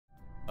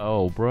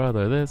Oh,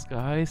 brother, this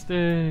guy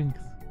stinks.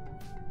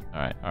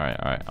 Alright.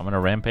 I'm gonna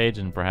rampage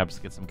and perhaps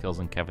get some kills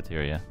in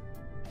cafeteria.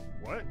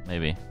 What?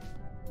 Maybe.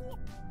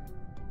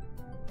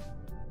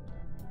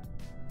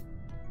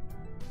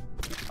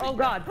 Oh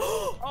god.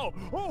 Oh!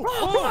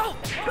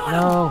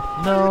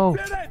 No.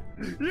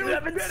 You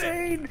haven't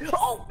seen!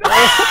 Oh!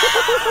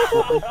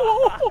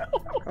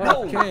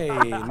 Okay,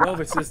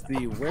 Novus is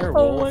the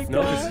werewolf.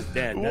 Novus is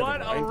dead.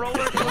 What a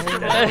roller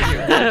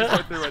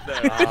coaster! Through it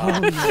there.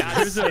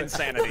 That's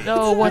insanity.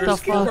 No, what the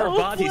Kill our fuck?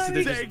 bodies so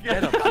they just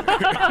dead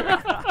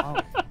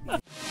up.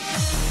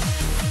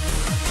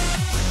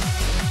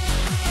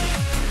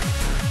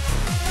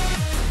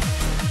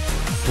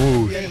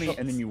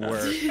 And then you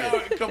were.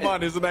 Come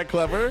on, isn't that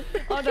clever?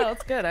 Oh no,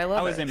 it's good. I love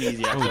That was it.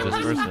 easy. Oh,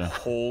 just versa.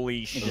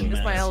 Holy shit.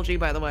 It's my LG,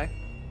 by the way.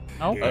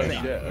 Oh, Oh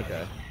shit,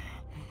 okay.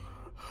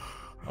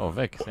 oh,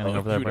 Vic, standing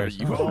over there by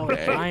Dude, are yourself. you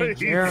okay? Fine,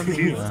 Jeremy.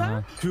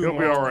 You'll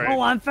be alright.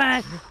 Oh, I'm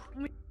fast.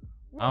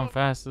 I'm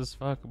fast as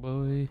fuck,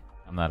 boy.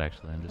 I'm not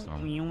actually, I'm just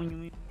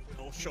normal.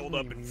 All showed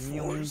up in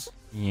force.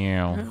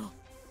 Yeah.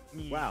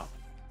 Wow.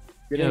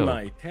 Getting Ew.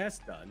 my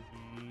test done.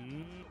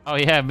 Oh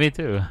yeah, me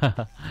too.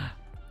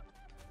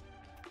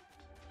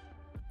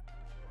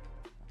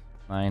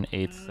 9,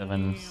 8,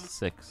 7,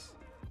 6,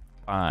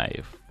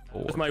 5,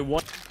 4. That's my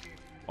one.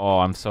 Oh,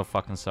 I'm so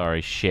fucking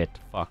sorry. Shit.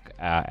 Fuck.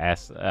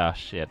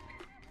 Shit.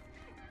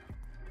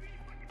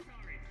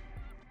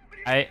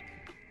 I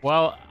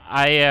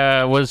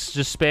was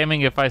just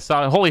spamming if I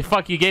saw. Holy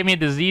fuck! You gave me a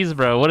disease,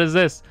 bro. What is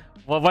this?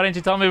 Well, why didn't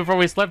you tell me before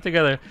we slept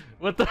together?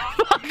 What the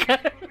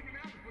fuck?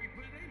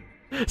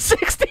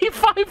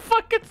 65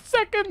 fucking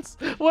seconds.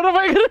 What am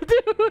I gonna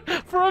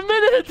do for a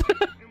minute?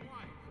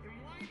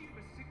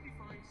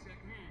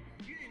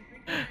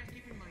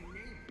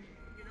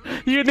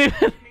 You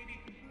didn't.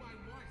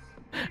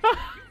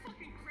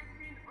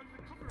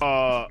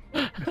 What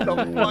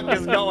the fuck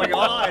is going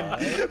on?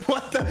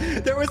 What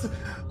the? There was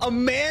a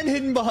man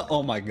hidden behind.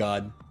 Oh my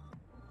god.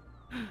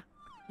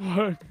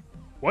 What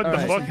the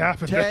fuck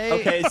happened? Tay,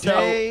 Okay,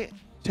 so-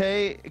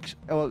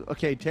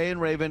 Tay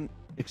and Raven,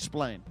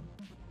 explain.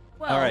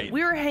 Well, All right.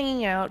 we were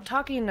hanging out,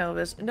 talking to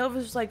Novus.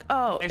 Novus was like,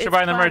 "Oh, Thanks it's for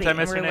buying the merch. Buddy." I And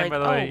missed your we're name, like, by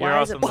the "Oh, way. You're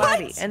why is it awesome."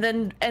 Buddy?"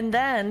 What? And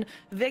then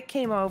Vic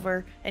came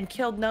over and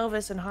killed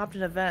Novus and hopped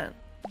an event.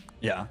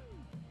 Yeah.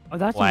 Oh,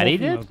 that's Laddie a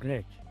did?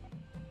 glitch.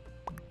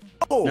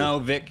 No,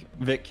 Vic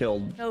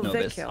killed No, Vic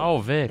Novus. killed. Oh,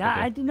 Vic. That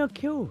I Okay. did not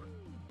kill.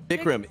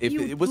 Vikram, if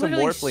You it was a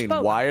literally morphling,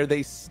 spoke. why are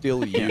they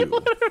still you?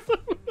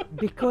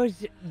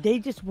 Because they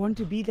just want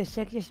to be the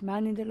sexiest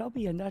man in the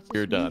lobby, and that's just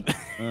You're me. done.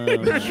 Okay.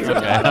 All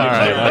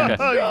right. Okay.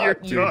 Oh,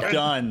 You're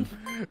done.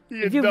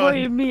 You're If you done.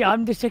 voted me,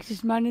 I'm the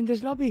sexiest man in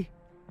this lobby.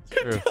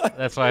 True.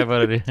 That's why I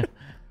voted you.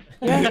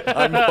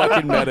 I'm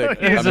fucking medic.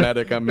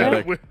 I'm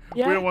medic. We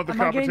Yeah, don't want the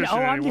am I getting- competition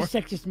oh, I'm anymore.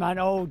 the sexiest man.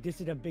 Oh, this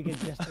is the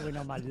biggest gesture in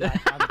all my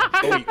life.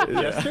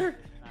 Jester?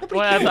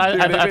 Well,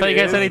 I thought you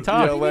guys said he Yeah,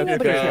 talked.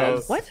 let's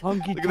go. What?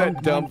 Hunky Look at that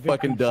tonk dumb man,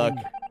 fucking Victim duck.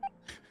 King.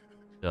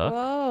 Duck?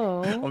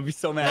 Whoa. I'm gonna be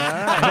so mad.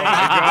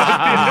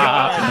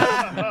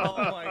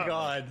 Oh my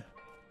god.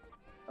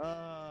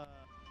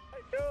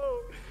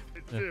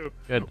 Too.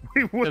 Good.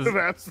 We would have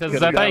absolutely.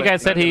 Because I thought you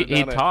guys said he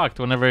Done it. talked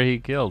whenever he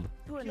killed.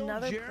 To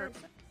another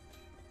person.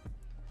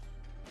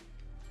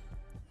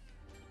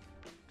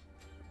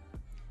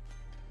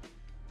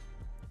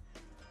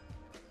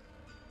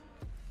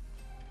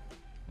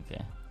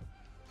 Okay.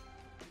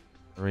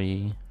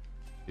 3,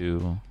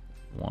 2,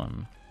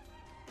 1.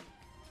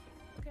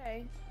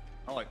 Okay.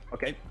 Oh,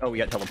 okay. Oh, we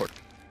got teleport.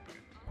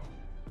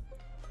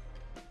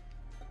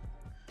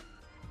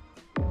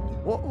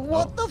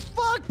 What the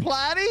fuck,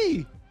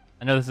 Platy?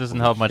 I know this doesn't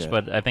help much, shit.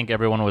 but I think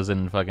everyone was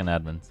in fucking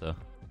admin, so.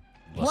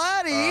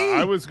 Platy!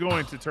 I was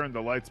going to turn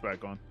the lights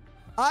back on.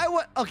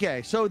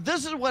 Okay, so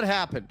this is what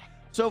happened.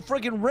 So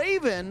freaking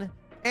Raven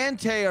and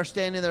Tay are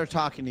standing there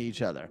talking to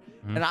each other.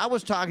 Mhm. And I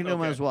was talking to him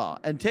Okay. as well.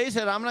 And Tay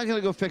said, I'm not going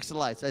to go fix the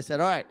lights. I said,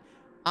 all right,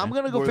 I'm Okay.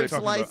 going to go What were they fix the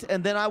talking lights about?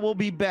 and then I will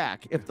be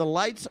back.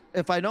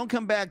 If I don't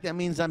come back, that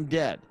means I'm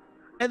dead.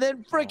 And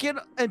then freaking,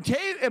 and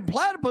Tay and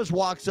Platypus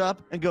walks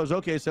up and goes,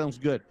 okay, sounds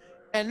good.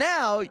 And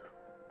now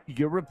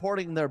you're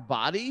reporting their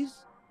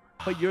bodies,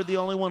 but you're the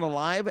only one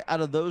alive out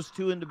of those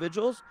two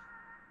individuals.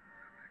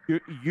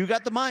 You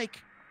got the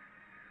mic.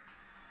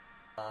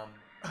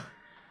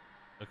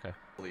 Okay.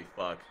 Holy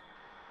fuck.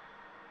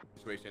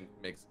 Situation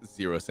makes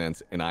 0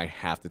 sense, and I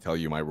have to tell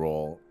you my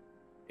role.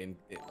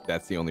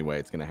 That's the only way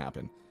it's gonna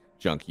happen.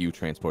 Junk, you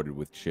transported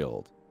with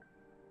Chilled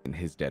in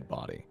his dead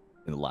body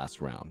in the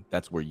last round.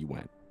 That's where you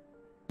went.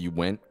 You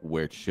went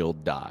where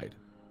Chilled died.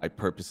 I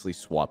purposely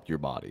swapped your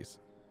bodies.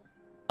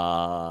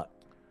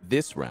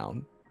 This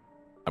round,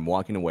 I'm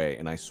walking away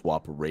and I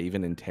swap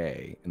Raven and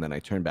Tay, and then I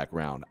turn back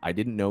around. I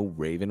didn't know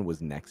Raven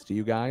was next to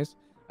you guys.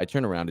 I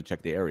turn around to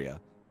check the area.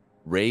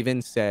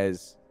 Raven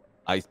says,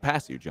 I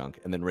pass you, Junk,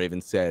 and then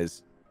Raven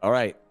says, all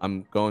right,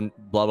 I'm going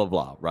blah, blah,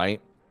 blah,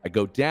 right? I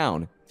go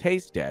down,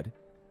 Tay's dead.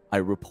 I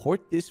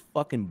report this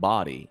fucking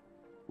body.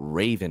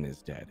 Raven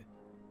is dead.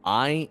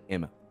 I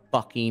am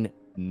fucking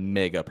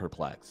mega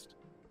perplexed.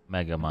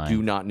 Mega mind.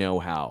 Do not know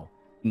how.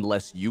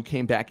 unless you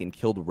came back and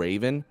killed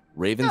Raven.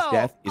 Raven's No,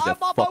 death is I'm a on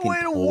my fucking way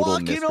to total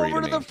walking mystery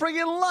over to to the me.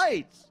 friggin'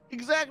 lights.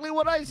 Exactly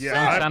what I said. You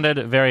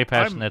sounded very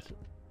passionate.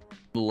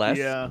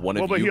 Unless one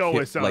of but he you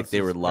always killed, like sounds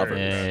they were very lovers.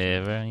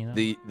 Yeah, very, you know.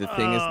 The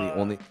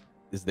thing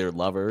is they're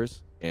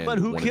lovers, and But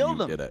who one killed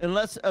of you them? did it.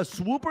 Unless a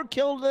swooper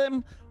killed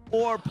them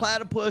or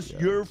Platypus,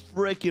 you're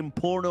freaking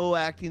porno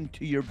acting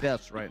to your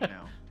best right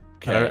now.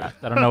 Okay. I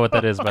don't know what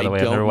that is, by the way.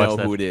 I I've never don't watched know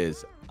that. who it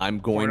is. I'm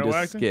going Porno to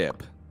acting?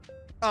 skip.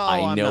 Oh, I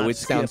I'm know not it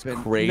sounds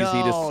skipping. crazy to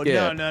No,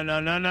 skip.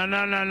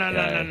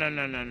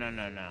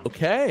 No.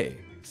 Okay.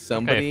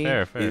 Somebody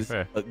fair, is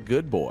fair. a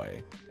good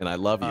boy, and I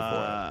love you for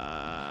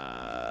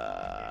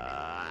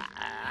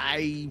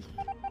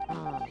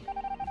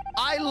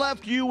I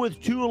left you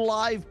with 2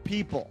 alive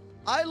people.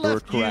 I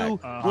left you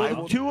correct.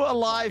 with 2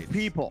 alive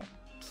people,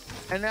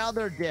 and now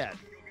they're dead.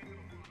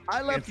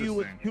 I left you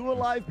with 2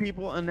 alive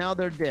people, and now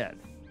they're dead.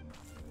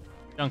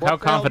 Junk, What how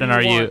the hell confident do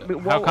are you you?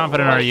 want? How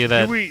confident are you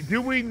that?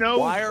 Do we know? it.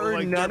 Why are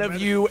like, none their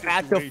of you medical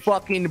at the situation?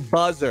 fucking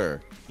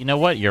buzzer? You know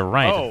what? You're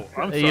right. Oh,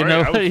 I'm sorry. You know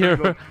I was trying you're.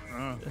 to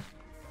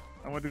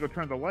I went to go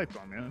turn the lights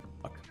on, man.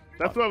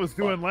 That's what I was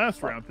doing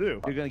last round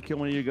too. You're gonna kill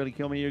me. You're gonna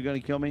kill me. You're gonna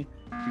kill me.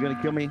 You're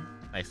gonna kill me.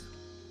 Nice.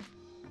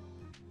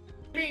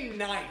 Being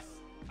nice.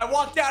 I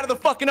walked out of the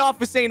fucking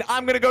office saying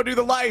I'm gonna go do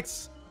the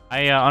lights.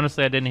 I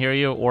honestly I didn't hear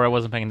you, or I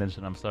wasn't paying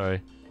attention. I'm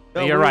sorry.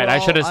 But No, you're we right. were I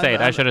should have all-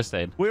 stayed. I should have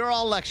stayed. We were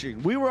all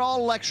lecturing. We were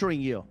all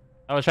lecturing you.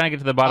 I was trying to get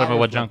to the bottom of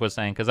what Honestly. Junk was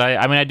saying, because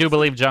I mean I do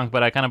believe Junk,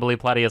 but I kind of believe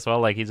Platty as well.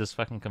 Like he's just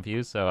fucking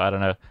confused, so I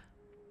don't know.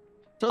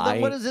 So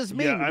then, what does this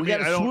mean? Yeah, I we mean,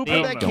 got I a don't- swooper I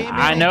don't that know. came in.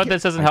 I and know ki-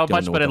 this doesn't I help don't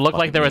much, know but what it the looked fuck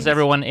like it there was means.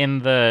 everyone in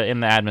the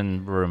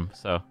admin room.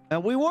 So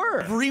And we were.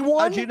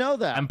 Everyone? How'd you know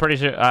that? I'm pretty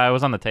sure I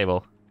was on the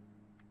table.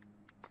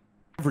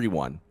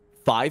 Everyone.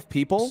 5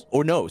 people?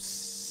 Or no?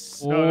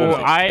 Ooh,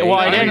 I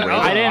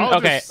didn't.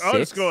 Okay. I'll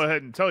just Six? go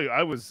ahead and tell you,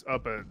 I was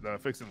up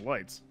at fixing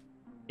lights.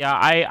 Yeah,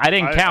 I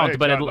didn't I count,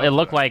 but got it up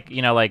looked there. like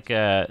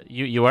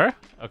you were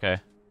okay.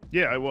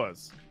 Yeah, I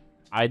was.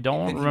 I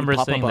don't Didn't you remember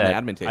pop up seeing on the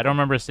that. admin table? I don't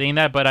remember seeing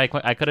that, but I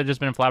could have just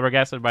been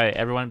flabbergasted by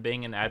everyone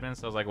being in admin.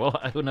 So I was like, well,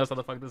 who knows how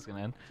the fuck this is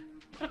gonna end?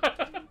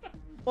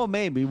 Well,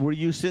 maybe. Were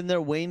you sitting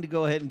there waiting to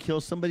go ahead and kill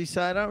somebody's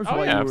sidearms? Oh,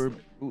 while yeah. you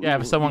were, Yeah,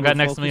 if someone you were got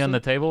next to me on the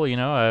focusing?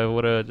 table, I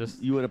would have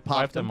just You would have popped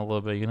wiped them them. a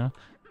little bit,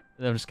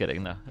 I'm just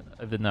kidding. No,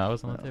 I didn't know I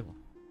was on the table.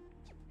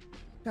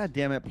 God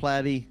damn it,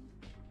 Platty.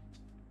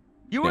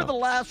 You were No. the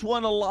last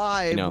one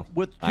alive know.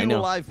 with I 2 know.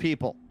 alive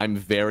people. I'm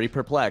very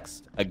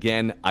perplexed.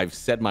 Again, I've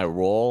said my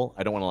role.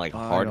 I don't want to like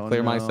I hard don't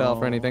clear myself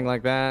or know. anything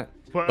like that.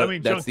 But, But I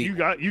mean, that's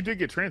Junk, you did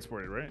get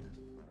transported, right?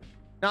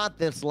 Not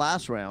this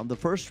last round. The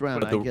first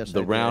round, But I guess. the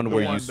I did. round The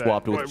where one you that-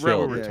 swapped with what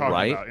Chill, we were talking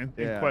right? about in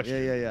Yeah,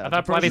 question. yeah. I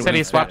thought The first Platty said he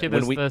round- swapped you when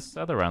this we- this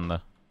other round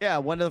though. Yeah,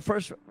 one of the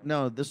first.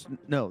 No, this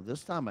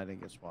time I didn't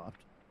get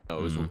swapped.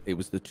 No, it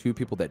was the 2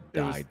 people that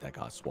died that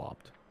got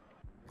swapped.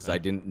 Because I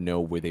didn't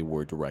know where they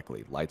were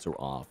directly. Lights are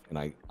off.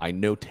 And I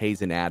know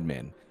Tay's an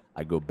admin.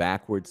 I go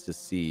backwards to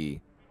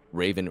see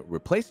Raven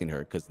replacing her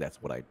because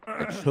that's what I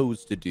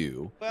chose to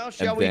do. Well,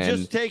 shall And we then-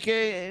 just take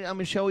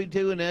shall we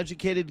do an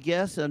educated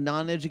guess, a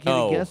non-educated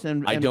Oh, guess,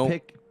 and I don't-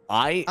 pick?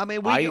 I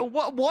mean, one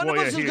Well, of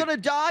yeah, us is here- gonna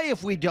die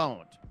if we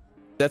don't.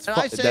 that's and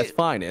I fi- say- that's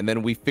fine. And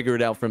then we figure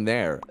it out from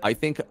there. I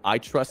think I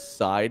trust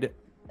side.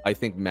 I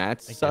think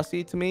Matt's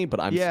sussy to me, but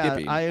I'm Yeah,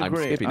 skipping. I agree. I'm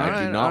skipping. All I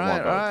right, do not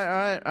want all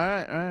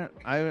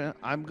votes. right.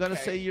 I'm gonna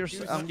say you're.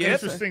 I'm gonna say,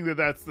 Interesting that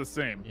that's the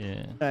same.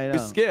 Yeah. I You know.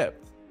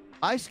 skipped.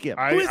 I skipped.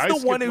 I- Who is the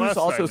skipped one who's last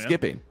also time, man.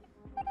 skipping?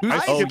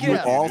 I Oh, skipped you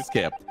with all dude.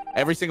 skipped.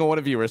 Every single one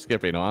of you are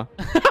skipping, huh?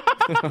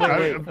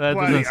 That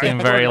doesn't seem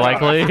I- very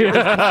likely. Is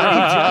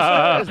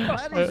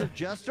Patty's a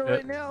jester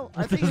right now?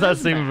 I think Does it that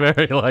is seem Matt.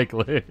 very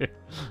likely?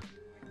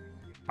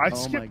 I Oh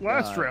skipped my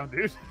last God. round,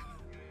 dude.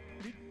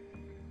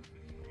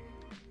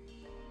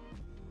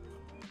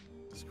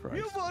 Jesus You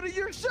Christ. voted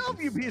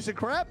yourself, you piece of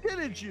crap,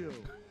 didn't you?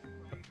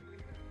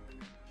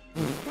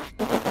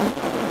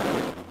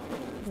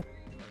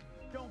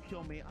 Don't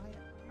kill me. I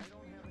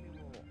don't have any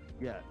roll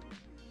yet.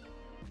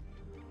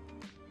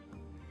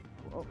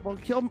 Well,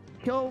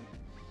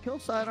 kill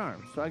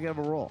sidearms so I can have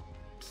a roll.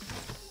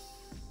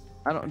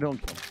 Don't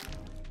kill.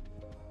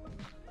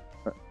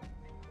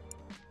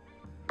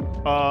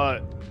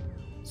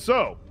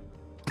 So,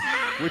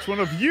 which one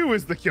of you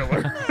is the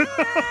killer?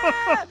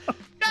 God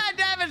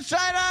damn it,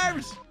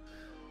 sidearms!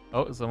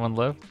 Oh, someone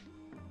left.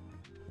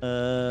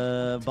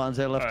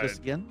 Bonsai left us Alright.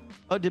 again.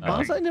 Oh, did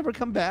Alright. Bonsai never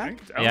come back?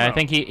 Yeah, I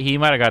think he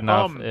might have gotten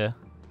off. Um, Yeah,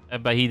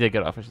 but he did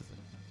get off. I should say.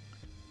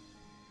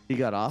 He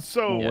got off.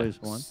 So, Always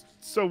one.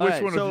 so which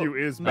Alright, one so- of you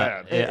is no,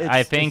 bad? it- Yeah,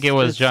 I think it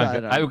was it's Junk.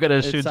 sidearm. I'm gonna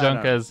It's shoot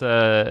Junk sidearm.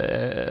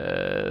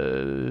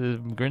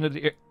 as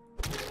Grenadier.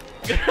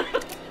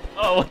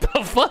 Oh, what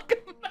the fuck?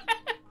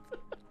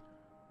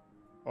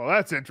 Well,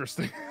 that's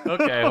interesting.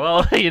 Okay,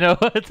 well, you know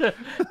what?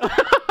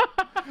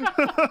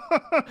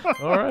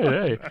 All right,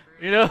 hey,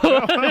 you know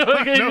what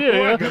can you do? You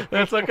know?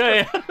 That's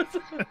okay.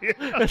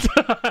 That's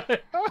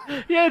alright.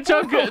 Yeah,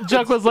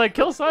 Junk was like,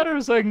 kill Cider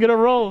so I can get a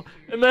roll,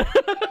 and then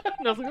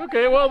and I was like,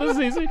 okay, well, this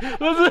is easy.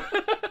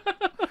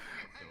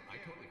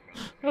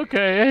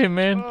 Okay, hey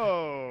man.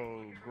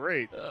 Oh,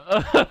 great.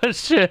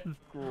 Shit.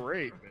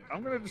 Great.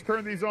 I'm gonna just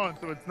turn these on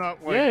so it's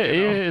not like. Yeah,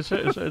 you know, it's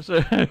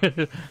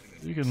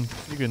you can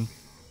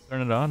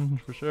turn it on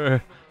for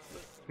sure.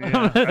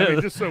 Yeah, I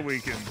mean, just so we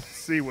can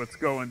see what's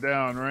going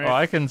down, right? Oh,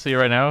 I can see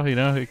right now. You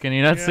know, can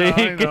you not see?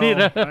 I Can you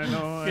not?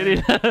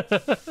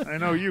 I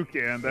know you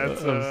can.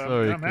 That's.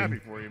 sorry, I'm happy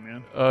for you,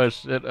 man. Oh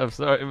shit! I'm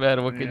sorry,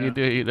 man. What can you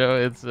do? You know,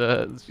 it's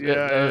shit.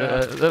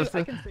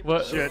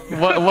 What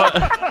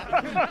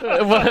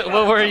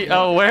were you?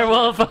 Oh,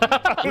 werewolf. Oh,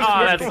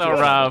 that's so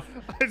rough.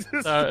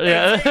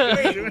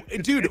 Yeah.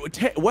 Dude,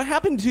 what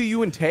happened to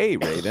you and Tay,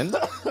 Raven?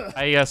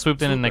 I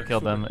swooped in and I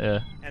killed them. Yeah.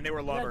 And they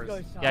were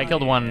lovers. Yeah, I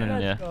killed one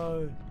and yeah.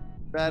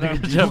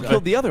 Who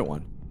killed the other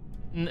one?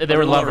 They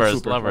were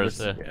lovers. Lovers.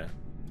 Yeah.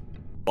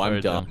 Oh,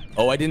 I'm dumb.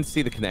 Oh, I didn't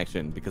see the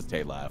connection because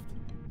Tay laughed.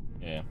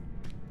 Yeah.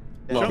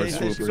 Lovers,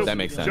 Junk- swoopers. That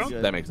makes sense.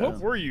 Junk- That makes What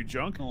sense. were you,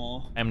 Junk?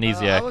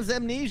 Amnesia. I was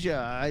amnesia.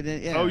 I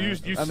didn't. Yeah. Oh, you I mean,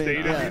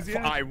 stayed yeah. amnesia?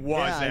 I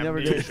was Yeah, I never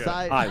did. amnesia.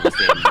 I was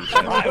amnesia.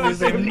 I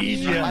was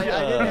amnesia. I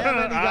didn't have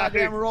any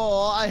goddamn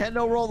roll. I had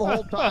no roll the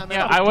whole time.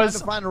 Yeah, I I was- trying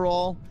to find a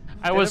roll.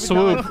 I was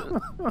every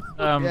swooped.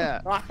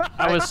 Yeah.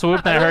 I was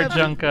swooped and I heard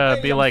Junk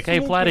be like, "Hey,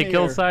 swooping Platty,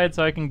 kill here." Side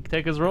so I can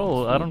take his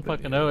role." I don't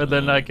fucking know. And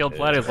then I killed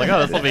Platty. I was like, "Oh,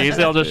 this will be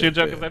easy. I'll just shoot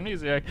Junk as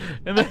amnesiac."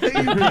 And then,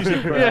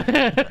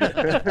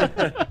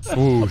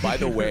 By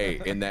the way,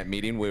 in that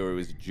meeting where it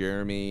was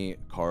Jeremy,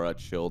 Kara,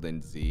 Chilled,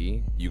 and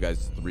Z, you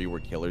guys 3 were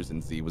killers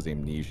and Z was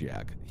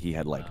amnesiac. He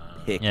had like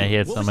pick. yeah, he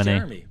had What so was many.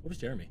 Jeremy? What was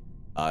Jeremy?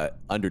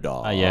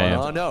 Underdog. yeah.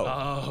 Oh no.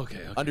 Oh,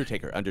 okay.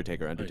 Undertaker.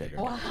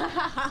 Wow.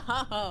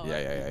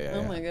 Yeah.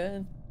 Oh my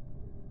god.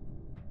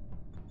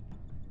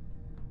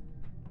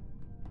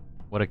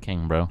 What a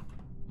king, bro.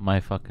 My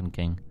fucking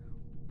king.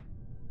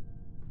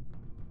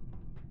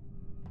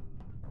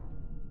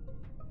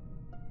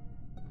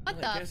 What I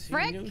the guess he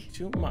frick? knew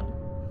too much.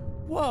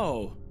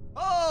 Whoa.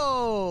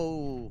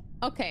 Oh.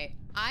 Okay,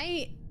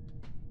 I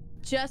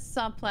just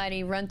saw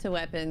Platty run to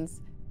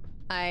weapons.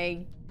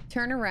 I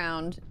turn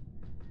around,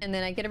 and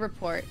then I get a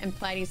report, and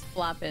Platty's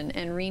flopping,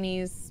 and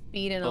Reenie's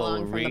speeding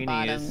along from the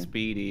bottom. is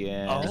speedy,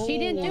 yeah. But she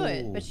didn't do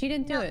it. But she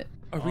didn't do it.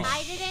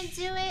 I didn't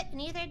do it,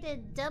 neither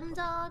did Dumb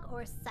Dog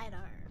or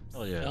Sidearms.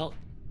 Oh yeah. Well,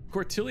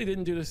 Cortilli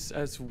didn't do this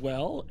as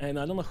well, and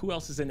I don't know who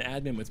else is in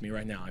admin with me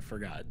right now. I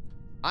forgot.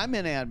 I'm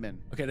in admin.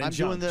 Okay, then I'm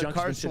doing the Junk's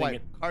card been sitting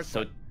swipe. Card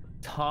So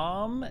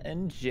Tom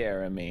and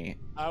Jeremy.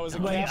 I was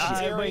in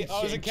cafeteria.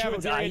 I was in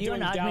cafeteria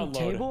doing download.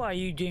 Table, or are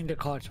you doing the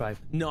card swipe?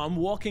 No, I'm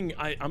walking.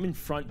 I'm in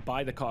front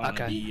by the car,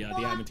 Okay. the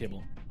admin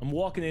table. I'm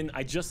walking in.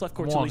 I just left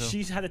Cortilli. Walking.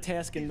 She's had a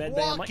task in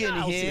medbay. I'm like, Walk in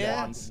I'll see here.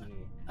 that once.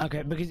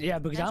 Okay, because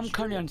That's I'm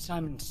currently true. on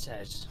Simon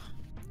Says.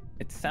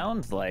 It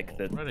sounds like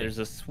that Already. there's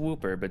a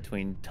swooper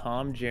between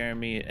Tom,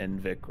 Jeremy,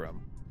 and Vikram.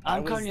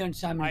 I'm was- currently on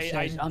Simon I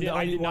Says. I'm did- the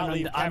I only did not one.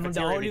 leave I'm the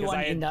cafeteria only because one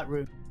I had- in that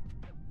room,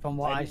 from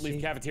what I I didn't leave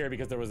see. cafeteria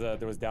because there was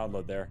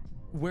download there.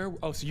 Where?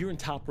 Oh, so you're in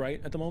top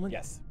right at the moment?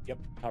 Yes. Yep.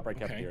 Top right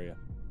Okay. cafeteria.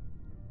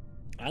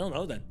 I don't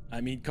know then.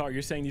 I mean, Car,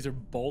 you're saying these are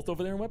both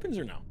over there in weapons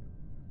or no?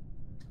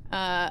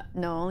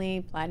 No,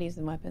 only Platty's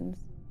and weapons.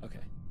 Okay.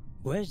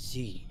 Where's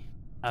Z?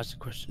 That's the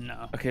question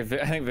now. Okay, I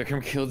think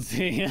Vikram killed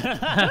Z.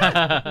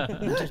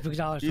 Just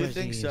because I was Do you where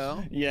think Z is.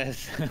 so?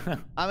 yes.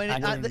 I mean, I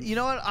don't- you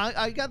know what?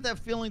 I got that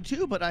feeling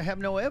too, but I have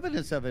no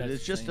evidence of it. That's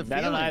it's just a I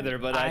feeling. don't either,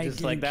 but I I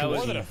just like didn't that kill was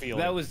More than a feeling.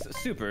 that was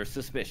super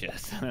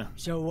suspicious.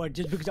 So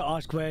just because I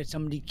asked where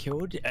somebody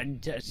killed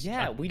and just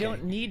yeah, we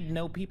don't need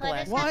no people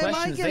But asking it's not- Why am I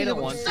questions they getting don't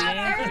a- want the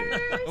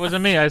answers. It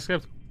wasn't me. I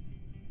skipped.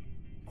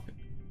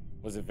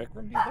 Was it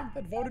Vikram? Do you think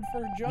that voted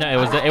for John? No, it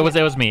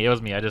was me. It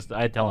was me.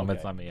 I tell him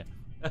it's Okay. not me.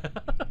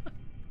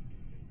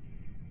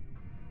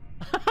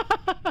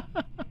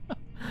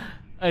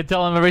 I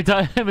tell him every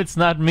time it's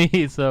not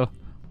me. So.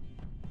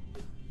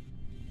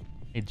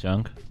 Hey,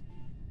 Junk.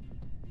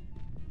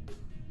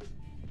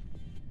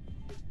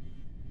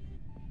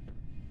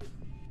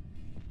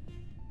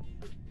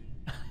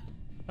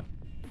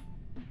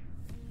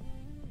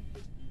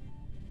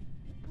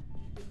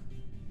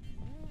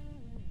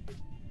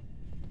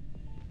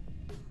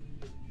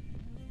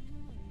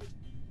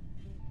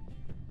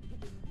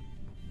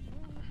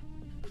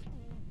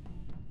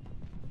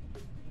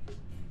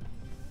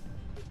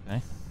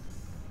 Okay.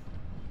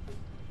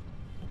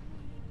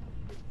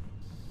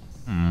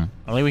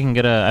 I think we can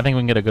get a. I think we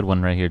can get a good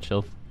one right here,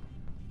 Chill.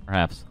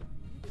 Perhaps.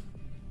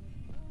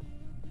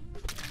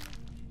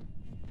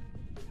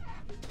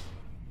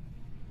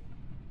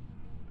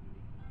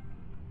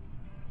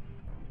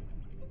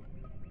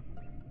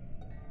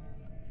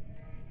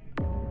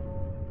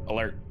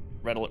 Alert.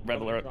 Red alert.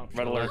 Red alert.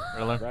 Red alert.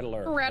 Red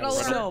alert. Red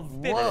alert. So,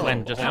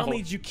 Glenn, just how hold-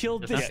 many did you kill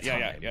just this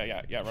hold- time?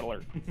 Yeah. Red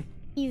alert.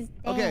 He's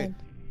dead. Okay.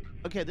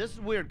 Okay, this is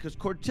weird because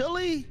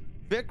Cortilli,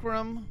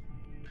 Vikram,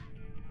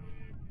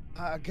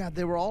 God,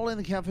 they were all in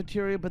the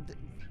cafeteria, but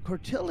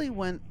Cortilli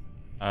went.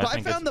 So I think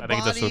it's- found the I think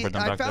it's a body. super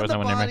dumb I doctor. found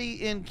Wasn't the one near me.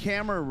 body in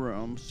camera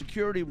room,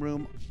 security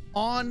room,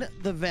 on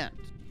the vent.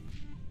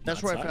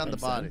 That's where I found the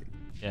body.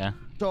 Yeah.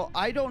 So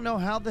I don't know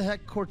how the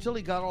heck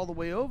Cortilli got all the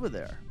way over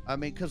there. I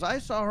mean, because I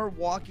saw her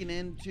walking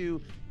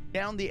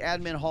down the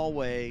admin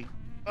hallway.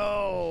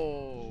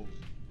 Oh,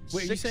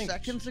 Wait, 6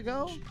 seconds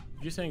ago.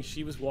 You're saying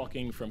she was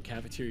walking from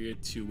cafeteria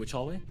to which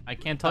hallway? I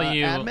can't tell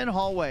you. Admin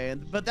hallway,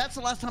 but that's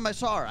the last time I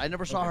saw her. I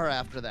never saw her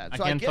after that.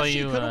 So I can't guess tell she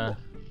you. could've-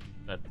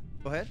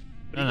 Go ahead.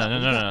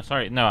 No.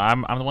 Sorry, no.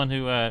 I'm the one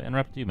who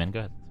interrupted you, man. Go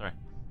ahead. Sorry.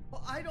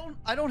 Well,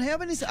 I don't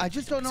have anything. I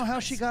just don't know how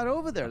she got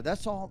over there.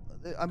 That's all.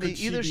 I mean,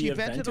 either she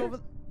vented over.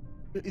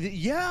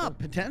 Yeah,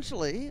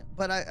 potentially.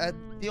 But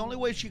the only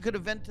way she could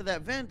have vented to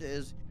that vent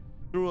is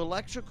through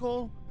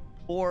electrical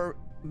or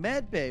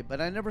med bay.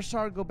 But I never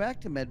saw her go back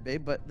to med bay.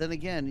 But then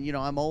again, you know,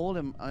 I'm old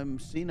and I'm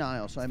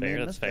senile, so I may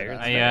have missed it.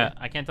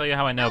 I can't tell you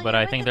how I know, but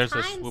I think there's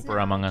a swooper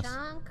among us.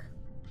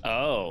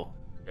 Oh.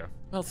 Yeah.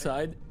 Well,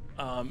 side.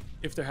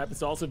 If there happens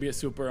to also be a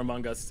super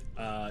among us,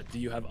 do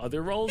you have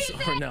other roles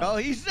or no? Oh,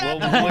 he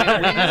said.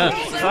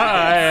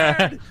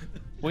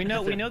 We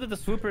know that the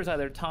swooper is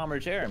either Tom or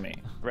Jeremy,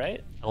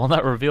 right? I will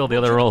not reveal the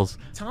other roles.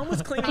 Tom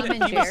was claiming Tom that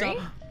and he was Jerry?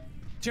 up.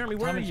 Jeremy,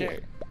 where are you?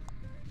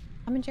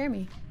 I'm in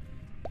Jeremy.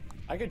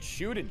 I could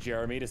shoot at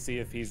Jeremy to see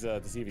if he's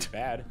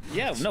bad.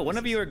 Yeah, no, one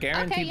of you are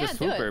guaranteed Okay, the yeah, do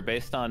swooper it.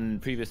 based on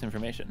previous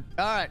information.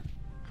 All right.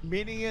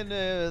 Meeting in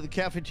the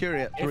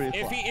cafeteria at 3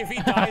 o'clock. If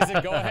he dies,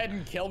 then go ahead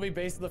and kill me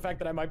based on the fact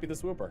that I might be the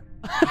swooper.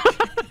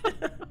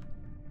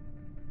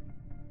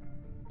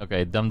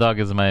 Okay, Dumb Dog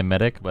is my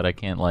medic, but I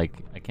can't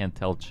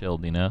tell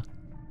Chilled, you know?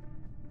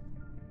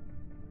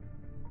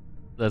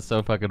 That's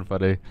so fucking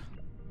funny.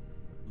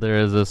 There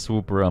is a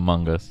swooper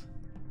among us.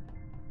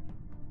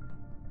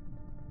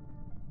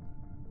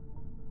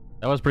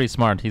 That was pretty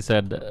smart. He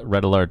said,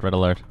 red alert, red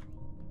alert.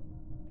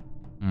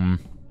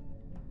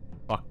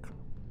 Fuck.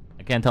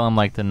 I can't tell him,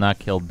 like, to not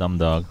kill Dumb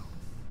Dog.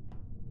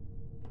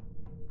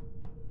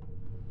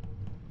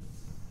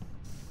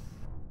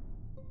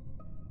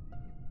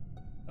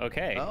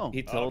 Okay, Oh.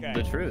 he told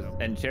the truth,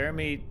 and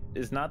Jeremy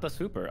is not the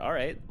swooper. All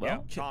right,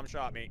 well, Yeah, Tom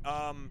shot me.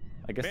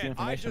 I guess the Man,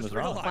 I information just was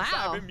wrong. realized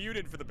Wow. I've been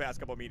muted for the past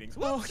couple meetings.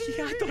 Oh,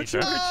 yeah, I thought you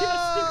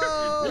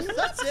Oh, were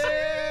that's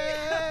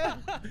it.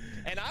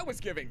 And I was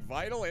giving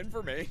vital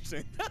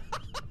information.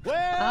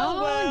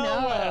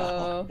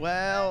 Oh, no.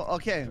 Well,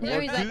 okay.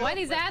 Jeremy's like, why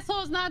these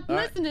assholes not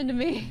listening to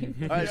me?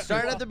 All right,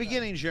 start at the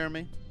beginning,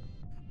 Jeremy.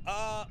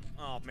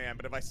 Oh man,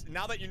 but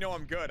now that you know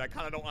I'm good, I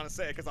kind of don't want to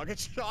say it because I'll get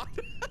shot.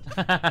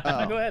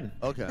 Oh, Go ahead.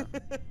 Okay.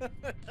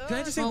 Can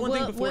I just say Well, one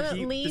thing before will it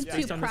he lead just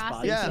based to on his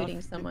body?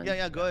 prosecuting someone?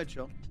 Yeah, go ahead,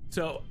 Chill.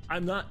 So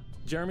I'm not.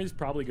 Jeremy's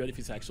probably good if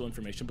he's actual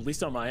information, but at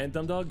least on my end,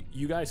 Dumb Dog,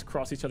 you guys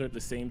crossed each other at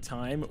the same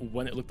time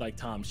when it looked like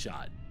Tom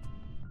shot.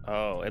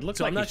 Oh, it looks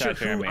So like I'm not he sure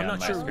shot Jeremy I'm on not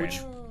my sure screen. which.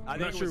 I'm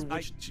not sure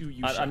which two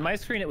you shot. On my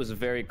screen, it was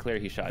very clear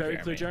he shot Very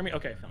Jeremy. clear, Jeremy.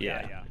 Okay.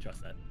 Yeah. I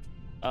trust that.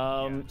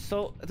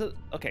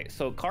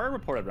 So Kara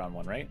reported round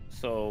 1, right?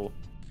 So.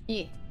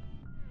 Yeah.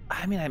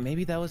 I mean,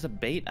 maybe that was a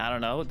bait. I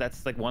don't know.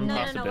 That's like one No,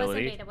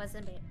 possibility. it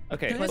wasn't bait.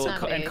 Okay, It was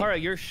not and bait. Kara,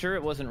 you're sure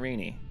it wasn't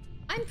Rini?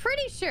 I'm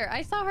pretty sure.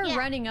 I saw her Yeah.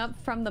 running up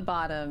from the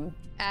bottom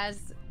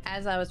as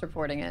I was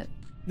reporting it.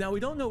 Now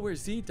we don't know where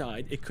Z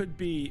died. It could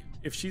be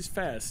if she's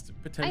fast.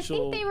 Potential.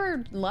 I think they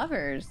were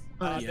lovers.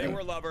 They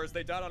were lovers.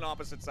 They died on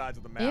opposite sides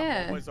of the map.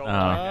 Yeah. One was over by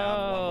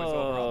Nav, one was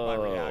over Oh. by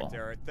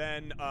reactor.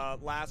 Then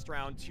last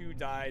round, 2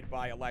 died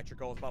by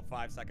electrical. It's about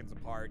 5 seconds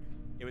apart.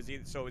 It was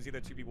either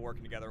 2 people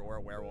working together or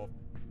a werewolf.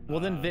 Well,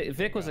 then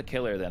Vic was a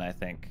killer. Then I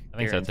think. I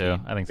think so too.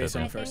 I think so Based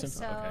on too. I think first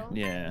so. info? Okay.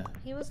 Yeah.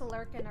 He was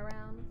lurking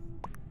around.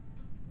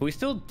 But we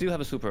still do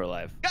have a super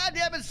alive. God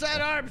damn it,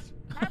 sidearms!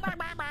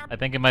 I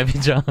think it might be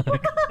John. Chuck,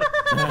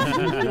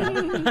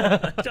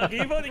 are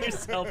you voting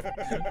yourself?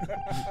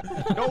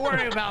 Don't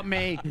worry about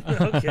me.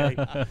 Okay.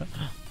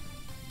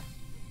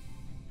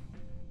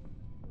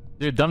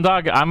 Dude, Dumb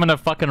Dog, I'm gonna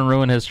fucking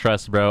ruin his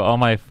trust, bro. Oh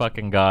my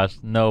fucking gosh.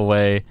 No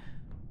way.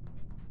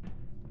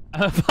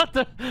 I'm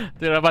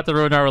about to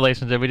ruin our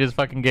relationship. He just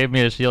fucking gave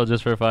me a shield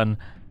just for fun.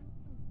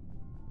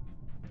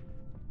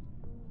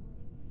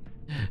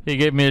 He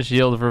gave me a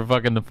shield for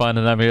fucking fun,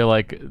 and I'm here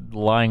like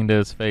lying to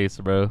his face,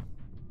 bro.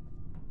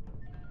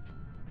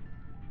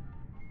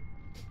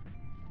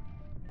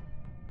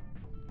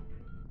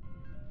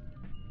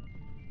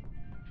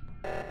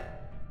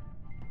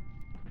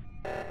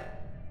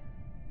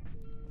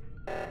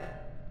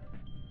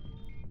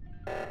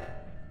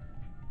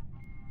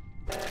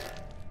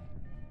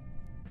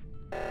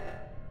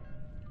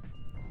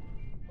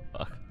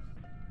 Fuck.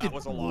 That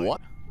was a lie.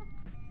 What?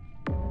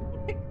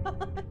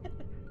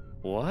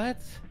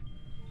 What?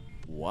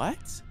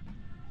 What?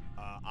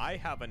 I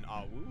have an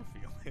awoo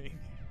feeling.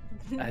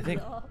 I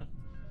think.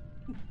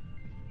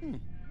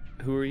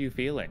 Who are you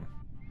feeling?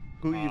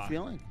 Who are you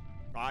feeling?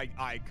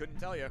 I couldn't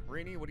tell you.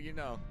 Rini, what do you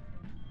know?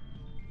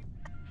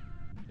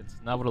 It's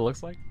not what it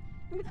looks like?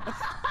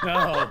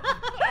 No.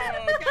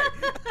 Okay.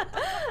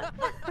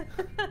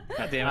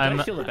 God damn it! I'm-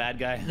 I feel the bad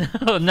guy.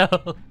 Oh no.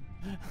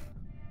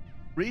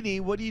 Rini,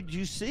 what did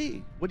you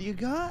see? What do you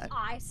got?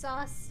 I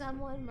saw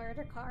someone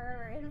murder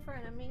Kara in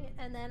front of me,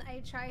 and then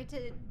I tried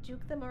to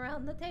juke them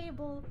around the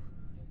table.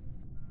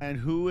 And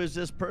who is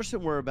this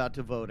person we're about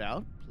to vote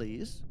out,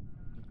 please?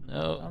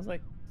 No. Sounds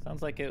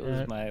like it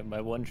was my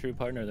one true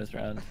partner this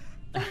round.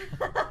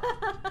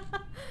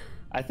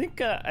 I think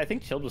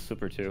Chilled was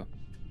super too.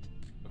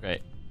 Okay,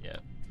 yeah.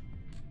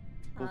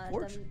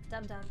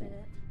 Dum Dum did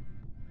it.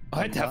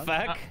 What the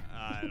fuck?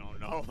 I don't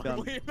know.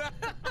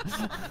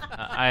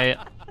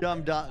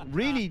 Dumb dog.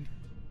 Really?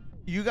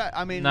 You got?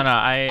 I mean, No,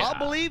 I'll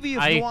believe you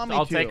if you want me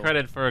I'll to. take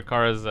credit for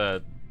Kara's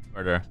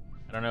murder.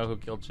 I don't know who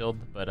killed Chilled,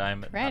 but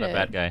I'm not a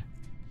bad guy.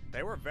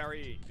 They were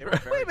very. Wait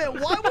a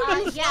minute. Why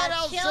would you flat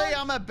out Chilled- say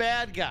I'm a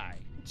bad guy?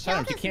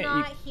 Chilled is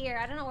not here.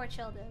 I don't know where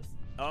Chilled is.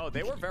 Oh,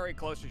 they were very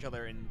close to each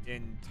other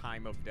in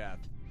time of death.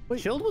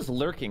 Chilled was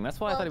lurking.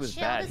 That's why I thought he was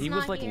Chilled bad. is He was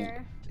not like,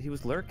 here. he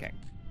was lurking.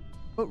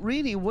 But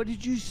Rini, what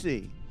did you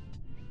see?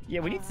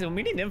 Yeah, we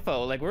need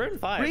info. Like we're in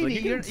 5. Rini,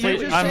 like, you're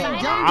just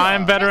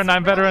I'm veteran.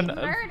 I'm veteran.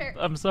 Murder.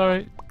 I'm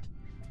sorry.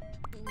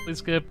 Please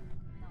skip.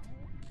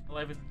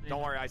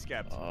 Don't worry, I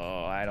skipped.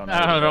 Oh, I don't know.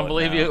 I don't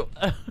believe you.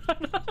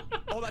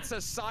 Oh, that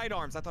says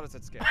sidearms. I thought it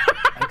said skip.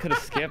 I could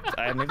have skipped.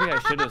 Maybe I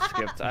should have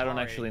skipped. I don't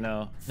actually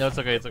know. No, it's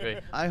okay. It's okay.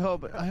 I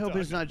hope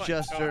it's not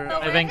Jester.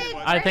 I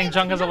think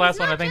Junk is the last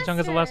one. I think Junk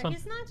is the last one.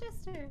 It's not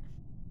Jester.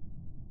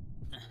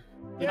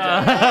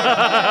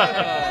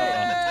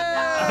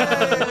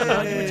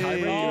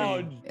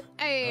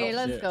 Hey,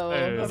 let's go.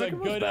 That was a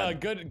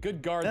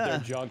good guard there,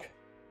 Junk.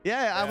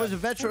 Yeah, I was a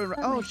veteran.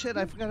 Oh shit,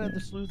 I forgot I had the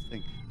sleuth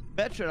thing.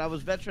 I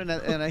was veteran,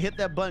 and I hit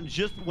that button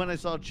just when I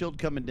saw Chilled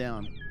coming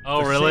down.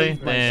 Oh, I really?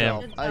 saved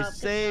myself. Damn. I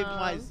saved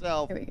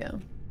myself. Here we go.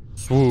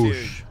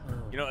 Swoosh. Dude,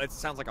 you know, it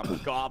sounds like a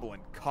goblin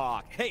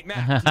cock. Hey,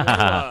 Matt. Do you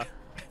know,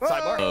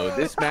 sidebar? Oh,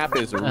 this map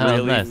is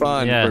really nice.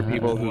 fun Yeah. for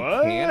people who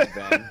can't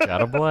bend.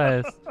 God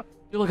bless.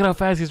 Dude, look at how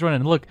fast he's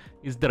running. Look,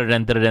 he's.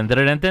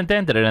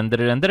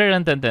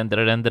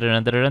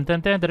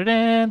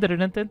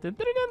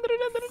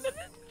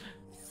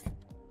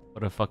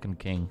 What a fucking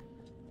king.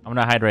 I'm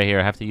gonna hide right here.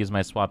 I have to use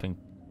my swapping.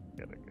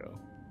 Gotta go.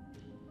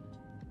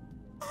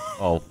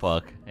 Oh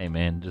fuck. Hey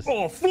man, just.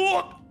 Oh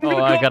fuck! Oh,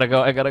 I gotta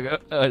go. I gotta go.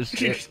 Oh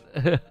shit.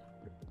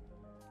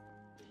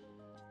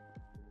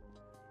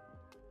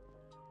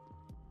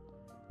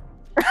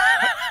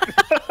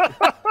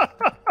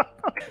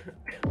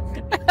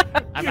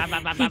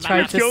 He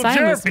tried to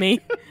silence me.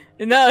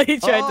 No, he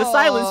tried to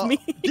silence me.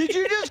 Did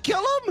you just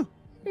kill him?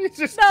 He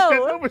just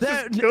No.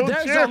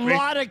 There's a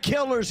lot of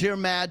killers here,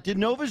 Matt. Did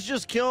Novus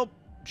just kill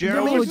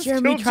Jeremy? No,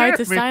 Jeremy tried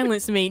to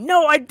silence me.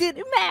 No, I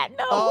didn't, Matt.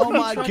 No. Oh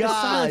my He tried to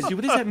god! silence you.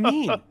 What does that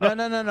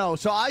mean? No.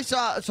 So I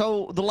saw.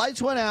 So the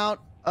lights went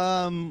out.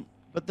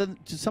 But then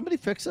did somebody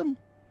fix them?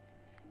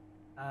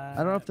 I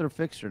don't know if they're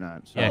fixed or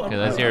not. So. Yeah, because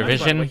that's your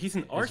vision. He's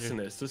an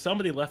arsonist, so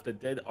somebody left a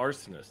dead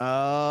arsonist.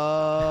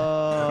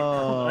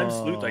 Oh. I'm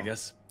Sleuth, I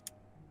guess.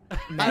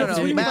 I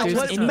don't know.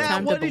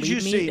 Matt, what did you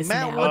see?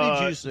 Matt, what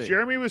did you see?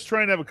 Jeremy was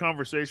trying to have a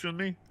conversation with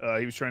me.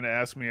 He was trying to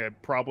ask me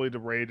probably to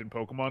raid in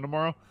Pokemon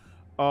tomorrow.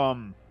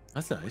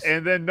 That's nice.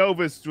 And then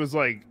Novus was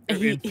like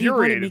He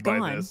infuriated wanted me by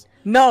gone. this.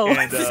 No.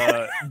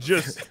 And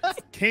just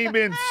came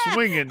in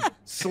swinging,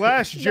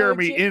 slashed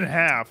Jeremy in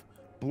half,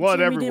 blood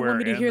Jeremy everywhere. didn't want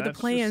me to and hear the that's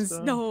plans.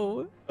 just,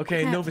 No.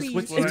 Okay, Matt, Novus, please,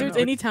 what's if there's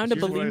any time to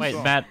believe Wait,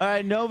 me. Matt. All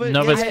right, Novus.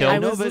 Novus hey,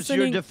 killed. Novus, your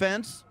listening.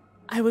 defense.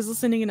 I was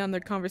listening in on their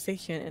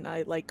conversation, and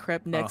I like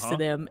crept next to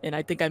them, and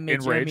I think I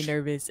made Jeremy Enraged?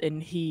 nervous,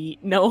 and he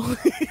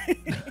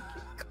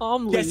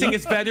calmly. Guessing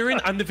it's veteran.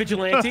 I'm the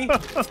vigilante.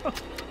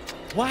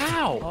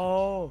 Wow.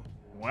 Oh.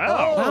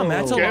 wow. Wow,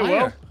 Matt's a okay, liar.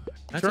 well,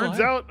 That's a turns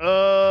liar.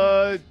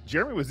 out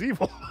Jeremy was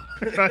evil.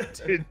 I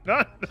did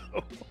not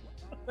know.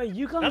 Wait,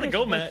 you gonna Gotta get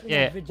go, Matt.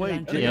 Yeah.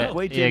 vigilante?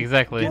 Yeah,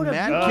 exactly.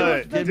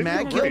 Did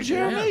Matt kill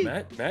Jeremy?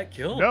 Yeah, Matt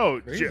killed. No,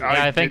 Crazy.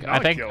 Yeah, I think did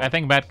not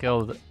kill. Matt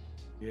killed.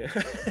 Yeah.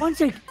 One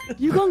sec,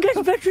 you gonna get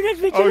veteran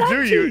vigilante? Oh,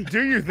 do you?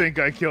 Do you think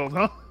I killed,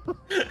 huh?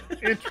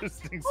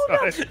 Interesting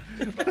side.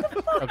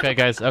 Okay,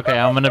 guys. Okay,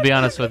 I'm gonna be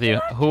honest with you.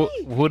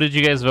 Who did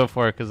you guys vote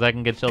for? Because I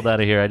can get Chilled out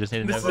of here. I just need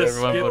to know This who is a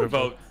everyone skip voted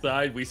vote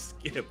side. We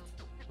skipped.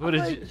 for. Who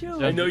did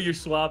you? I know you're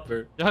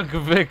Swapper.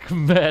 Vic,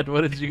 Matt,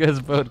 what did you guys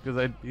vote? Because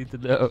I need to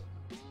know.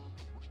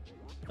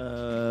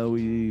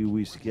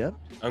 We skipped.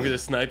 I'm gonna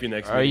snipe you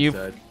next week. Are you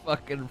Side.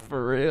 fucking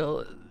for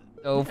real?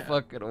 No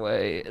fucking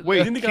way. Wait,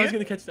 You didn't think I was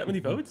gonna catch that many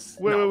votes?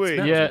 Wait, No, wait,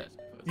 it's wait. Matt.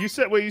 Yeah.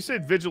 You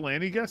said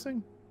vigilante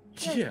guessing?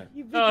 Yeah.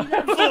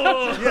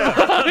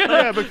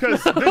 Yeah,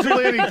 because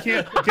vigilante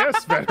can't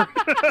guess better.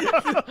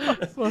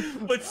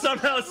 But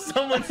somehow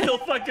someone still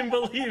fucking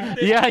believed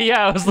it.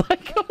 Yeah. I was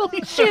like,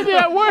 holy shit,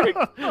 that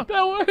worked.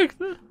 That worked.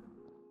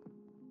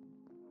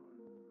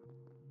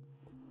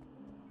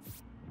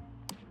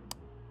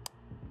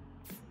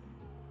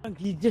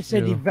 He just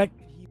said he vet.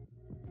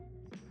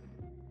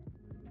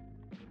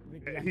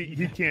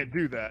 He can't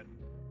do that.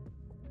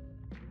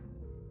 I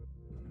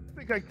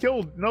think I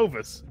killed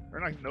Novus. Or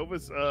not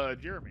Novus,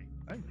 Jeremy.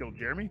 I didn't kill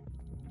Jeremy.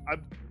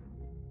 I'm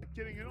not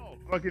kidding at all.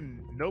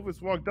 Fucking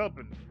Novus walked up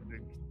and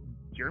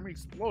Jeremy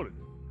exploded.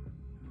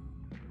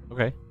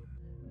 Okay.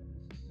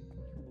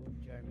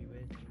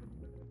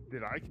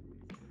 Did I?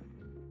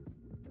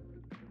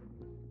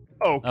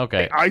 Oh,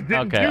 Okay. I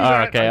didn't okay. do All that.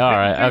 right. Okay. All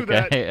I right.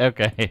 didn't do that.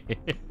 Okay. Okay.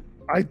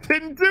 I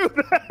didn't do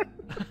that.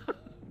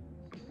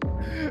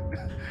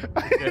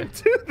 I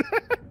didn't do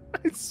that.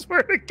 I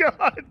swear to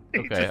God. He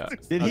Okay.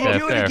 just Did he Okay,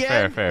 do fair, it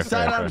again? fair.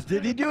 Sidearms,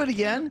 did he do it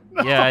again?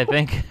 Yeah, I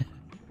think.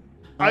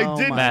 I Oh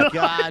did my not.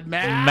 God,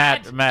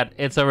 Matt. Matt,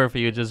 it's over for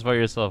you. Just vote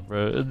yourself,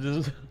 bro.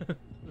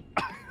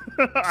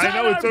 I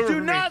know it's over Do for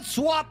me. not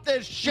swap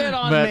this shit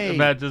on me.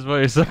 Matt, just vote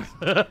yourself.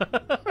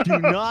 Do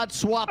not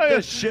swap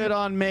this shit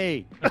on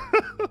me.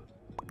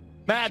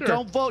 Matt, Sure.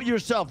 don't vote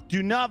yourself.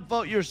 Do not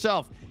vote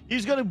yourself.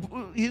 He's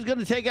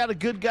gonna take out a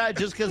good guy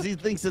just because he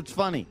thinks it's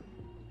funny.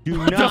 Do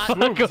not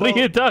What are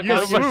you talking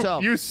vote about?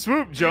 yourself. You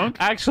swoop, Junk.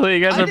 Actually,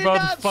 you guys I are did both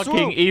not fucking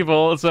swoop.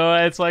 evil, so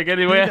it's like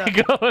anyway I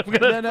go, I'm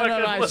gonna No.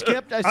 I fucking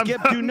skipped. I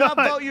skipped. Do I'm not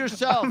not. vote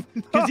yourself,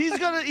 because he's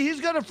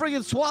gonna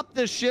freaking swap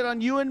this shit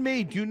on you and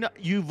me. Do not.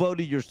 You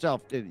voted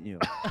yourself, didn't you?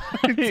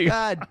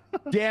 God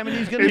damn it!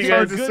 He's gonna It's take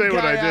hard a to good say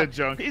what guy I did, out.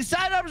 Junk.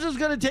 Side Ups is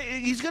gonna take.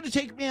 He's gonna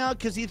take me out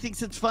because he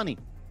thinks it's funny.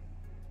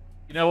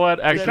 You know what?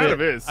 Actually, kind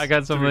of is, I got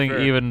to be something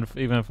fair.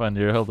 even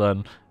funnier. Hold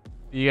on.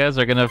 You guys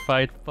are gonna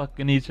fight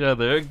fucking each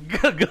other.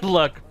 Good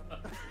luck.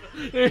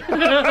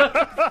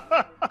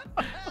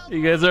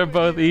 You guys are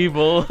both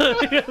evil.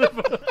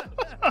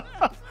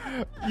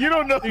 You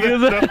don't know You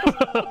that guys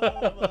stuff.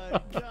 Oh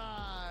my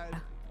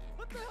God!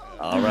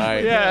 All right.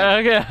 Yeah,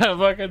 okay,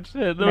 fucking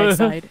shit. Nice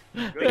side.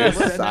 This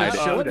Let's side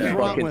not- what is is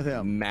wrong fucking with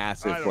him?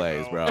 massive I don't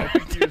plays, know. bro. I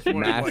think you just wanted,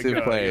 Massive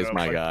like, plays, you know,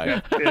 my like, guy.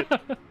 that's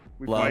it.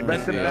 We Love fight to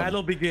this see out. it.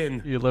 Battle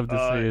begin. You love to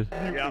see it.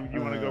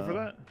 You want to go for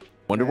that?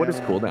 Wonder what his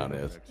cooldown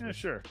is. Yeah,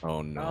 sure.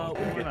 Oh no.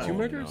 we get 2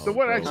 murders? So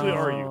what actually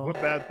are you? Oh. What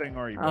bad thing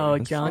are you? Oh,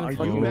 buddy? John. Are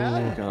fuck you you.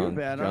 bad? You're Junk,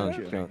 bad, aren't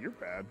you? junk. You're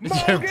bad.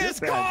 Bogus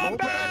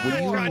combat!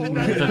 You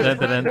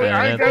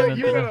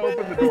gotta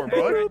open the door,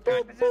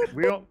 bud.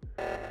 We don't.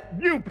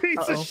 You piece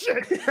of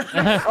shit!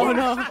 Oh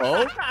no.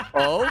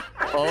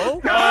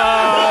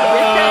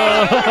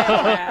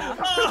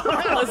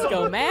 Let's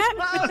go, Matt.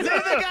 Oh, see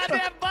the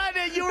goddamn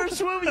button. You were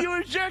swooping. You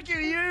were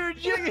jerking. You were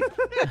jerking.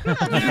 You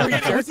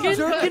were jerking?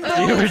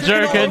 You were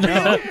jerking.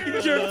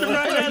 You jerked him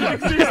right out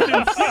of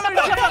existence.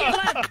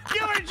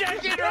 You were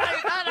jerking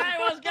right. And I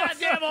was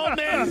goddamn old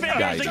man fingers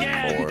Diving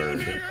again.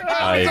 board.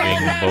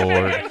 Diving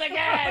board. Fingers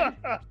again.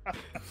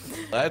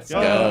 Let's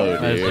go,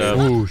 Nice dude. job.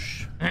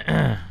 Whoosh.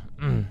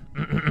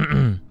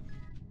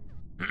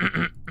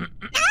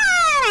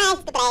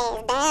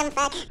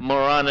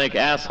 Moronic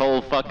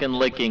asshole fucking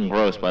licking.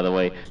 Gross, by the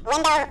way.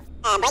 Window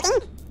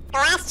breaking,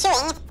 glass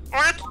chewing,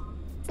 rock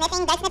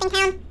sniffing, bed sniffing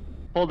town.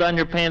 Pull down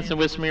your pants and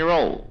whisper your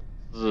roll.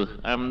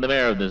 I'm the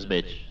mayor of this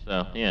bitch,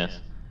 so yes.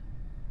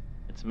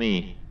 It's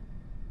me.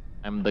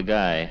 I'm the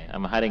guy.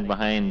 I'm hiding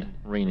behind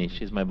Rini.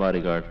 She's my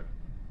bodyguard.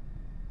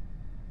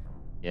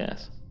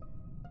 Yes.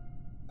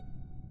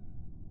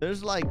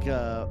 There's like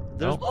there's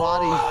Nope.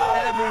 bodies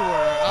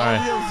everywhere. I Alright.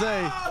 was gonna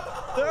say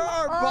there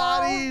are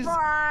bodies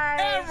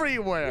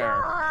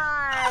everywhere.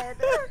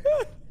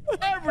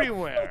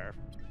 Everywhere.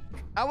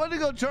 I went to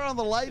go turn on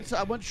the lights.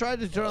 I went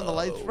tried to turn on the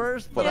lights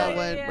first, but I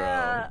went.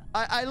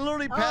 I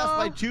literally passed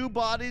by 2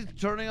 bodies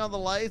turning on the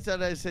lights,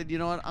 and I said, you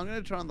know what? I'm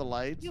gonna turn on the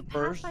lights You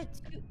first.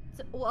 passed by 2.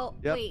 Well,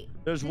 Yep. wait.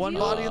 There's did one you-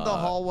 body in the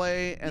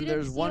hallway, and didn't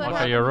there's see one what body.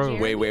 happened you're to rude.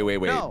 Jeremy?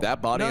 Wait. No. That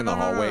body No, in the no,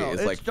 no, hallway no. is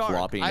It's like dark.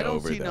 flopping I don't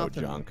over see though,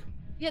 nothing. Junk.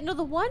 Yeah, no,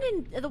 the one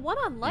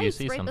on lights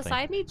see right something?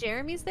 beside me,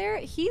 Jeremy's there.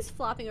 He's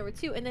flopping over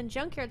too, and then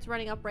Junkyard's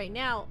running up right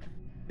now.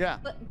 Yeah.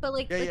 But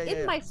like, Yeah, like yeah, in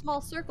yeah. my small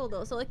circle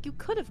though, so like you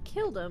could have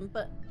killed him,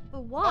 but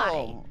why?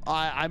 Oh,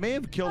 I may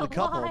have killed a But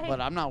couple, why? but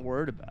I'm not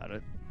worried about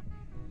it.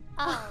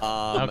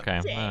 Oh, Okay.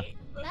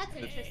 that's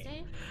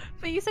interesting.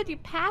 But you said you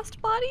passed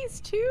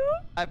bodies too?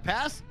 I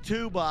passed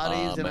 2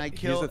 bodies, and I here's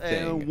killed, the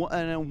thing.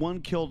 and then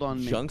one killed on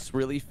me. Junk's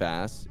really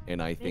fast,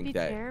 and I think Maybe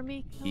that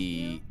Jeremy killed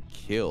he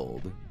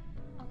killed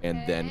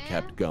and then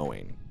kept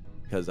going.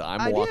 Because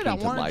I'm I walking did. I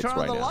to wanted to lights turn on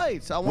right the now.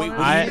 lights. I Wait,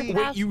 wanted to see.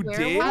 wait, you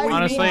did?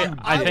 Honestly, I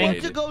I think-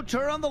 wanted to go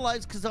turn on the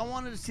lights because I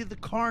wanted to see the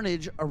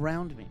carnage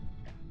around me.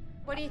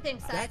 What do you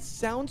think, Seth? That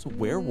sounds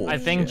werewolf. I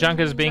think shit. Junk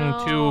is being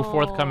too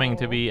forthcoming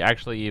to be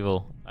actually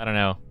evil. I don't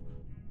know.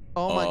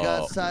 Oh my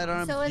God,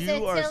 Sidearms, So is you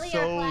it are Tilly or so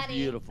Platy?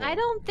 beautiful. I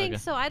don't think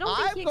Okay. so. I don't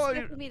think he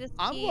expected me to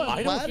I'm see going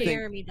I don't think-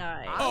 Jeremy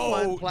die.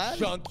 Oh,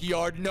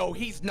 Junkyard, no,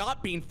 he's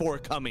not being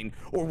forthcoming,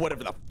 or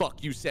whatever the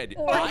fuck you said.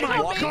 Oh I my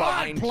walk God,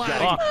 behind Platy.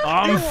 Junk.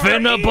 I'm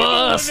finna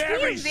bust.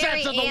 Every He's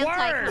sense of the very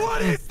word.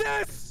 What is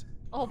this?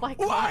 Oh my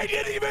God. Why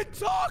didn't he even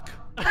talk?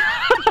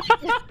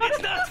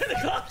 It's not 10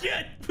 o'clock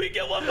yet. We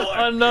get one more.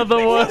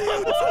 Another one.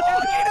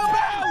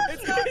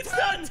 It's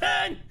not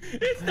 10.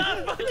 It's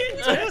not fucking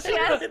 10. Yes.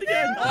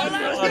 Again.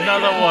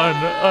 Another one.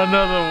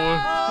 Another one.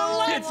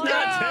 It's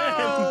not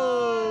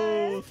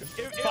 10.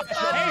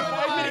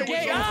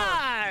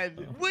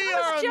 God, we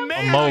are Jump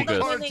amazing, Amogus.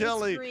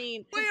 Cortelli.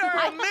 Screen. We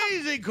are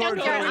amazing, Junkyard,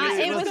 Cortelli.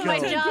 it was Let's my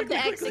go. job to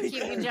execute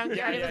you,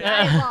 Junkyard. It was,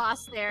 Yeah. I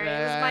lost there.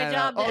 It was my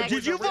job to Oh,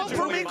 execute did you vote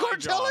for me,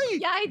 Cortelli?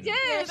 Yeah, I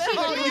did.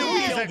 Oh,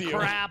 you piece of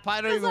crap.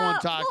 I don't even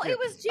want to talk Well, to you. it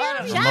was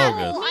Jeremy's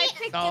Amogus. goal. I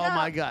picked it Oh up.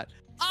 my God.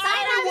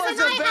 I was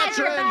a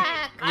veteran.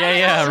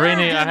 Yeah, I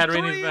Rini. I served had in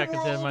Rini's 3 back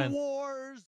instead of world mine. wars.